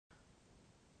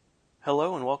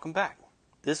Hello and welcome back.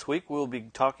 This week we'll be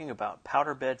talking about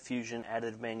powder bed fusion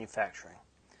additive manufacturing.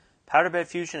 Powder bed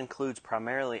fusion includes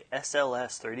primarily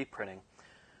SLS 3D printing.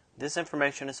 This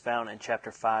information is found in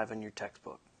Chapter 5 in your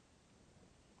textbook.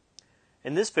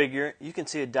 In this figure, you can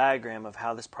see a diagram of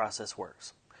how this process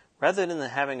works. Rather than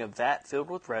having a vat filled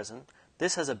with resin,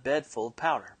 this has a bed full of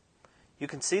powder. You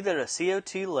can see that a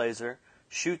COT laser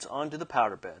shoots onto the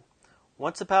powder bed.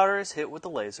 Once the powder is hit with the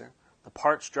laser, the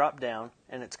parts drop down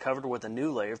and it's covered with a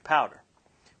new layer of powder.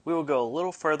 We will go a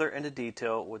little further into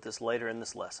detail with this later in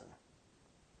this lesson.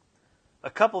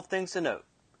 A couple of things to note.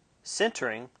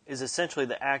 Sintering is essentially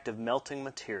the act of melting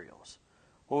materials.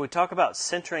 When we talk about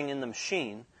sintering in the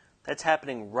machine, that's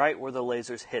happening right where the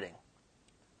laser is hitting.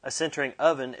 A sintering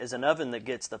oven is an oven that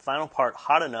gets the final part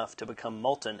hot enough to become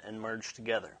molten and merge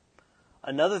together.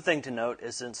 Another thing to note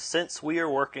is since we are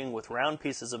working with round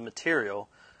pieces of material,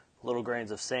 little grains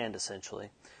of sand essentially,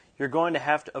 you're going to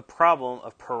have a problem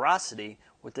of porosity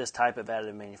with this type of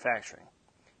additive manufacturing.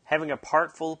 Having a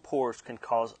part full of pores can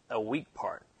cause a weak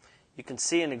part. You can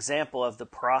see an example of the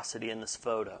porosity in this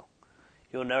photo.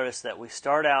 You'll notice that we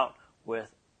start out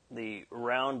with the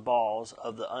round balls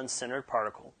of the uncentered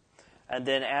particle, and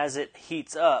then as it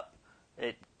heats up,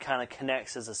 it kind of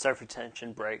connects as the surface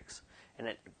tension breaks, and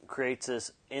it creates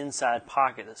this inside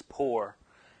pocket, this pore.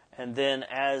 And then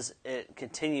as it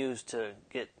continues to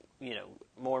get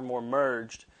more and more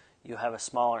merged, you have a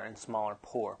smaller and smaller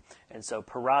pore. And so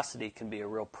porosity can be a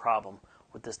real problem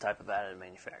with this type of additive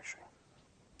manufacturing.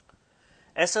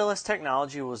 SLS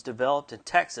technology was developed in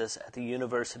Texas at the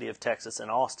University of Texas in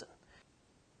Austin.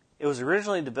 It was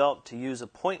originally developed to use a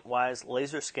point-wise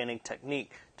laser scanning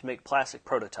technique to make plastic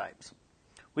prototypes.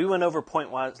 We went over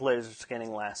point-wise laser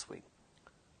scanning last week.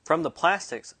 From the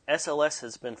plastics, SLS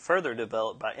has been further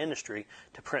developed by industry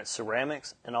to print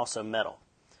ceramics and also metal.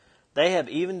 They have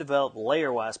even developed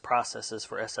layer-wise processes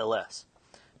for SLS.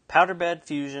 Powder bed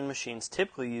fusion machines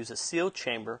typically use a sealed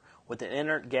chamber with an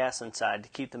inert gas inside to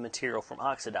keep the material from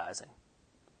oxidizing.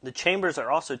 The chambers are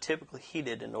also typically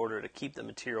heated in order to keep the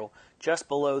material just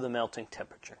below the melting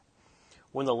temperature.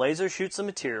 When the laser shoots the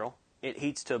material, it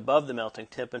heats to above the melting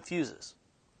temp and fuses.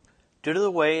 Due to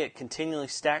the way it continually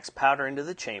stacks powder into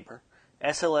the chamber,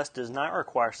 SLS does not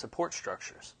require support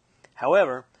structures.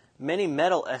 However, many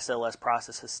metal SLS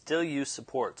processes still use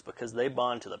supports because they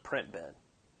bond to the print bed.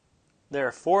 There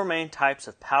are four main types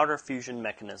of powder fusion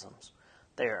mechanisms.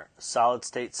 They are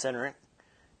solid-state sintering,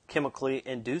 chemically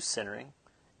induced sintering,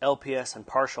 LPS and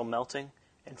partial melting,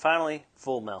 and finally,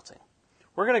 full melting.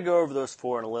 We're going to go over those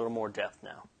four in a little more depth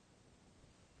now.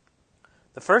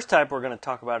 The first type we're going to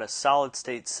talk about is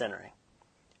solid-state sintering.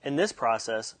 In this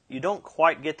process, you don't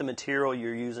quite get the material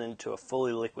you're using to a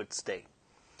fully liquid state.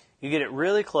 You get it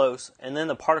really close, and then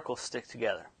the particles stick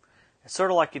together. It's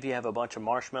sort of like if you have a bunch of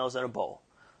marshmallows in a bowl.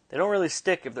 They don't really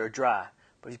stick if they're dry,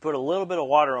 but if you put a little bit of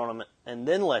water on them and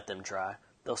then let them dry,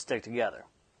 they'll stick together.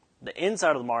 The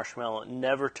inside of the marshmallow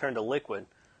never turned to liquid,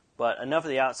 but enough of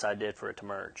the outside did for it to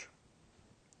merge.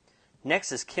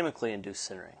 Next is chemically induced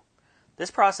sintering. This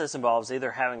process involves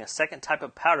either having a second type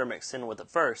of powder mixed in with the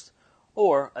first,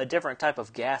 or a different type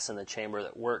of gas in the chamber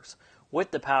that works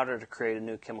with the powder to create a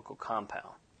new chemical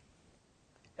compound.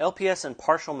 LPS and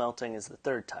partial melting is the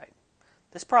third type.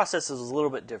 This process is a little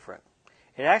bit different.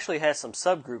 It actually has some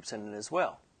subgroups in it as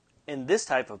well. In this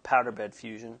type of powder bed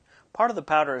fusion, part of the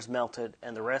powder is melted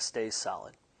and the rest stays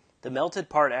solid. The melted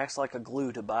part acts like a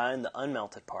glue to bind the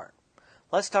unmelted part.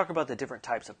 Let's talk about the different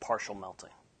types of partial melting.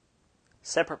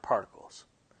 Separate particles.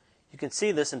 You can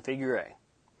see this in Figure A.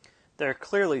 There are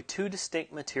clearly two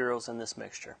distinct materials in this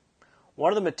mixture.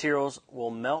 One of the materials will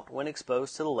melt when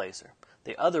exposed to the laser.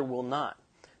 The other will not.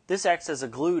 This acts as a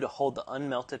glue to hold the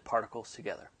unmelted particles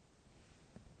together.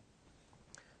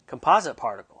 Composite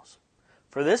particles.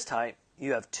 For this type,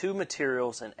 you have two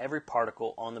materials in every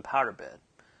particle on the powder bed.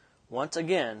 Once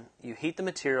again, you heat the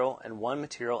material and one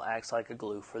material acts like a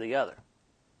glue for the other.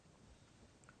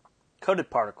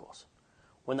 Coated particles.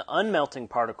 When the unmelting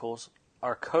particles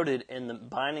are coated in the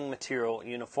binding material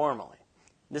uniformly.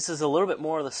 This is a little bit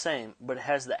more of the same, but it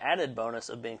has the added bonus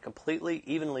of being completely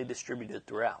evenly distributed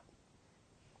throughout.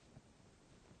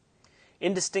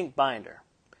 Indistinct binder.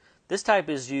 This type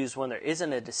is used when there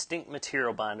isn't a distinct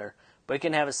material binder, but it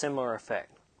can have a similar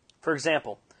effect. For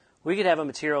example, we could have a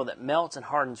material that melts and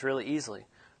hardens really easily,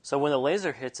 so when the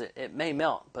laser hits it, it may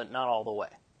melt, but not all the way.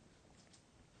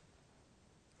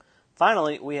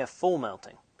 Finally, we have full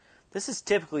melting. This is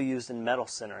typically used in metal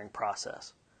sintering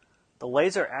process. The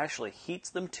laser actually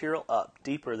heats the material up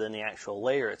deeper than the actual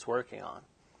layer it's working on.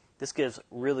 This gives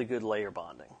really good layer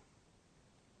bonding.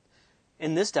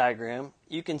 In this diagram,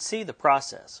 you can see the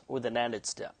process with an added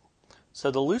step. So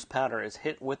the loose powder is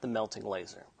hit with the melting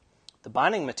laser. The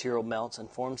binding material melts and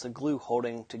forms the glue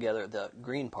holding together the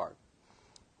green part.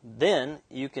 Then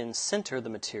you can sinter the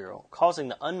material, causing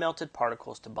the unmelted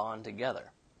particles to bond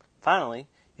together. Finally,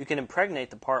 you can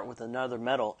impregnate the part with another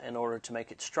metal in order to make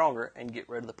it stronger and get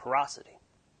rid of the porosity.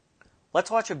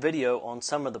 Let's watch a video on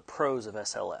some of the pros of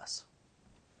SLS.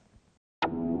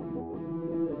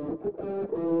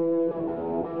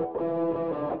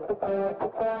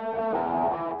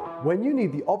 When you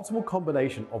need the optimal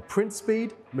combination of print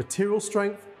speed, material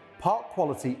strength, part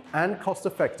quality, and cost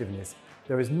effectiveness,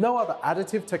 there is no other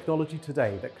additive technology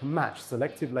today that can match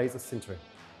Selective laser sintering.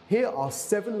 Here are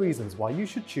 7 reasons why you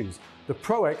should choose the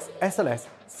ProX SLS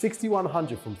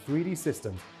 6100 from 3D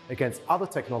Systems against other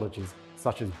technologies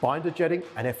such as binder jetting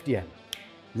and FDM.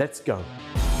 Let's go.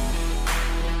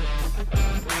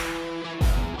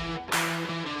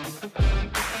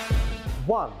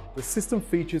 1. The system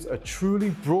features a truly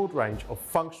broad range of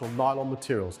functional nylon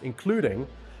materials, including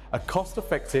a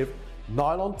cost-effective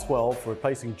nylon 12 for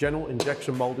replacing general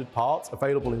injection molded parts,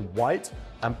 available in white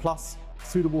and plus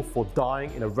suitable for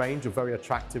dyeing in a range of very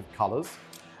attractive colors,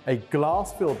 a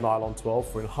glass-filled nylon 12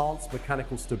 for enhanced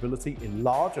mechanical stability in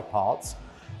larger parts,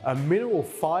 a mineral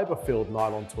fiber-filled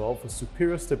nylon 12 for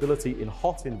superior stability in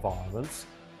hot environments,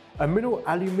 a mineral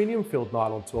aluminium-filled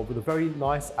nylon 12 with a very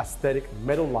nice aesthetic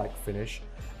metal-like finish,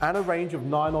 and a range of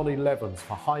nylon 11s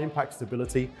for high impact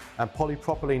stability and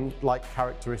polypropylene-like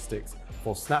characteristics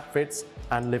for snap fits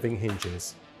and living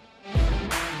hinges.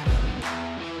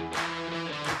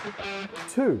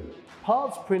 2.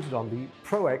 Parts printed on the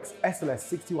ProX SLS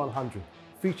 6100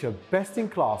 feature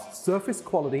best-in-class surface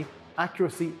quality,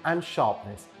 accuracy and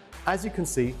sharpness. As you can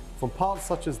see from parts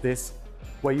such as this,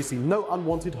 where you see no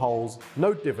unwanted holes,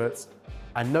 no divots,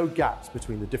 and no gaps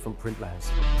between the different print layers.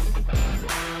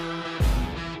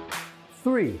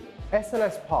 3.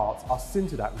 SLS parts are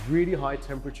sintered at really high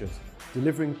temperatures,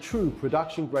 delivering true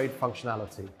production-grade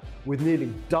functionality, with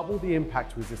nearly double the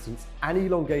impact resistance and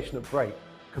elongation at break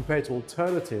compared to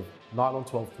alternative nylon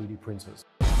 12 3D printers.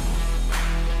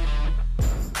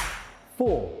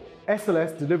 4.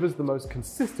 SLS delivers the most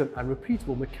consistent and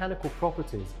repeatable mechanical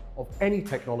properties of any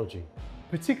technology,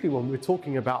 particularly when we're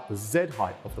talking about the Z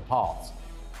height of the parts.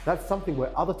 That's something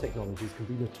where other technologies can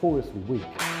be notoriously weak.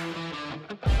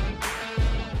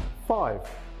 5.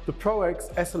 The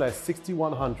ProX SLS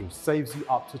 6100 saves you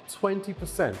up to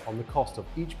 20% on the cost of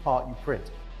each part you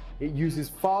print. It uses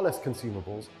far less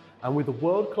consumables, and with the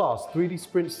world-class 3D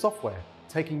Sprint software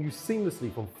taking you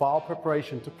seamlessly from file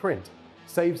preparation to print,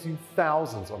 saves you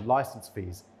thousands on license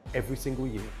fees every single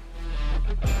year.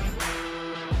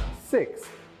 6.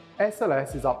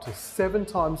 SLS is up to 7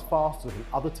 times faster than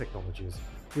other technologies,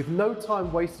 with no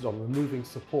time wasted on removing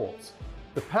supports.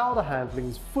 The powder handling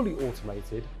is fully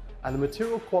automated, and the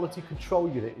material quality control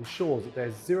unit ensures that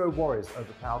there's zero worries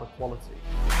over powder quality.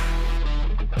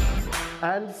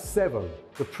 And 7.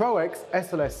 The ProX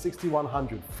SLS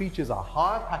 6100 features a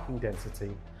higher packing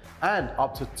density and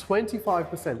up to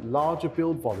 25% larger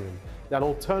build volume than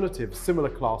alternative similar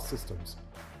class systems.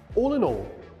 All in all,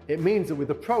 it means that with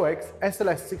the ProX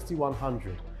SLS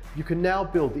 6100, you can now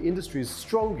build the industry's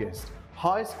strongest,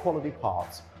 highest quality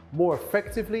parts more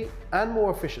effectively and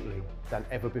more efficiently than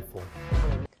ever before.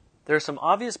 There are some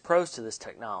obvious pros to this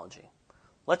technology.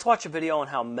 Let's watch a video on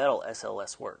how metal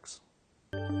SLS works.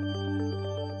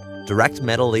 Direct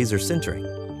metal laser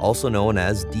sintering, also known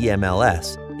as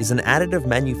DMLS, is an additive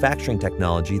manufacturing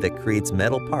technology that creates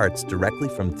metal parts directly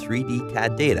from 3D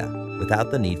CAD data without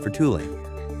the need for tooling.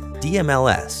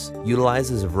 DMLS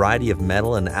utilizes a variety of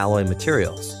metal and alloy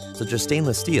materials, such as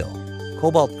stainless steel,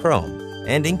 cobalt chrome,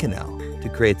 and Inconel, to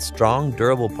create strong,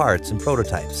 durable parts and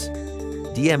prototypes.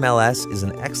 DMLS is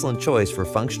an excellent choice for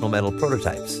functional metal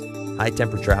prototypes,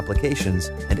 high-temperature applications,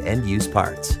 and end-use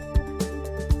parts.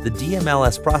 The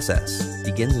DMLS process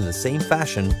begins in the same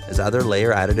fashion as other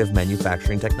layer additive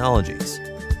manufacturing technologies.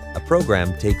 A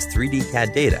program takes 3D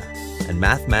CAD data and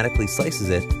mathematically slices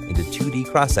it into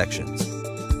 2D cross-sections.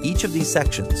 Each of these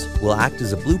sections will act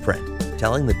as a blueprint,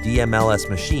 telling the DMLS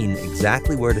machine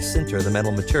exactly where to sinter the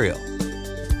metal material.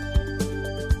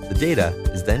 The data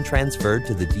is then transferred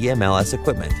to the DMLS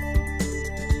equipment.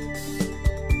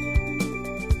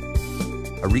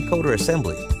 A recoater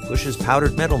assembly pushes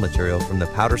powdered metal material from the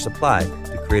powder supply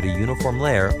to create a uniform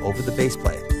layer over the base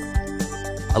plate.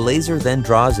 A laser then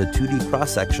draws a 2D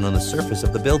cross-section on the surface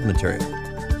of the build material,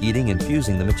 heating and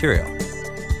fusing the material.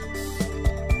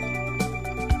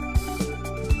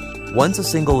 Once a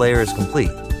single layer is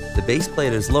complete, the base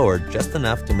plate is lowered just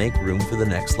enough to make room for the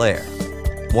next layer.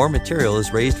 More material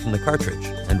is raised from the cartridge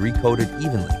and recoated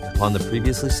evenly upon the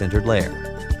previously sintered layer.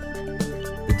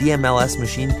 The DMLS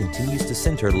machine continues to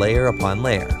sinter layer upon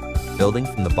layer, building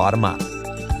from the bottom up.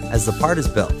 As the part is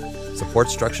built,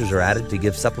 support structures are added to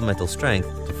give supplemental strength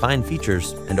to fine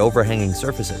features and overhanging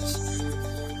surfaces.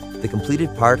 The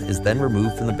completed part is then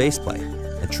removed from the base plate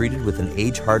and treated with an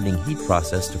age-hardening heat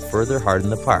process to further harden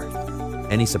the part.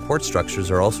 Any support structures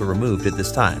are also removed at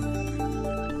this time.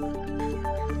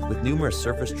 With numerous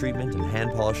surface treatment and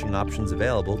hand polishing options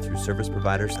available through service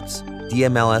providers,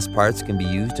 DMLS parts can be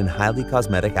used in highly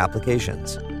cosmetic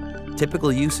applications.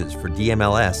 Typical uses for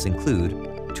DMLS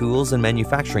include tools and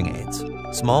manufacturing aids,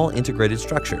 small integrated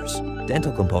structures,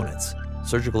 dental components,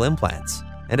 surgical implants,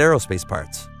 and aerospace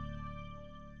parts.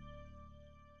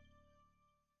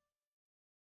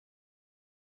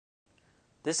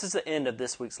 This is the end of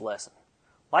this week's lesson.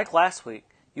 Like last week,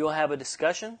 you will have a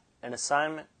discussion, an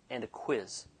assignment, and a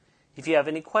quiz. If you have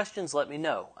any questions, let me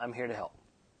know. I'm here to help.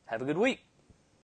 Have a good week.